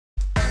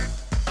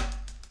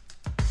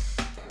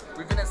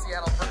We've been in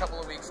Seattle for a couple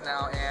of weeks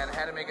now and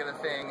had to make it a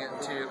thing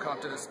to come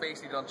up to the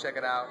Space Needle and check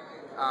it out.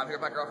 Here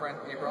with my girlfriend,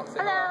 April. Say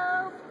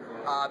hello.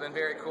 Been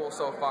very cool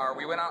so far.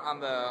 We went out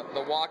on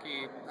the walkie,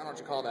 I don't know what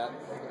you call that,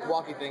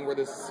 walkie thing where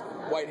this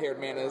white-haired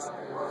man is,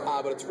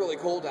 but it's really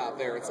cold out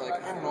there. It's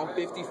like, I don't know,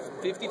 50,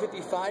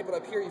 55, but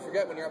up here you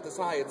forget when you're up this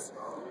high, it's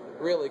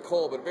really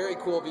cold, but very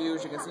cool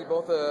views. You can see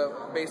both the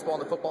baseball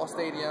and the football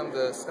stadium,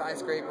 the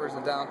skyscrapers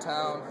in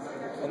downtown,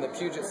 and the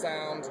Puget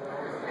Sound.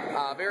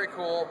 Very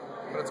cool,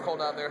 but it's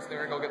cold out there, so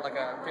we're going to go get like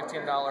a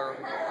 $15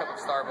 cup of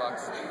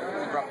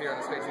Starbucks. We're up here in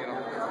the Space Needle.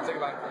 Say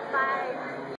goodbye. Bye.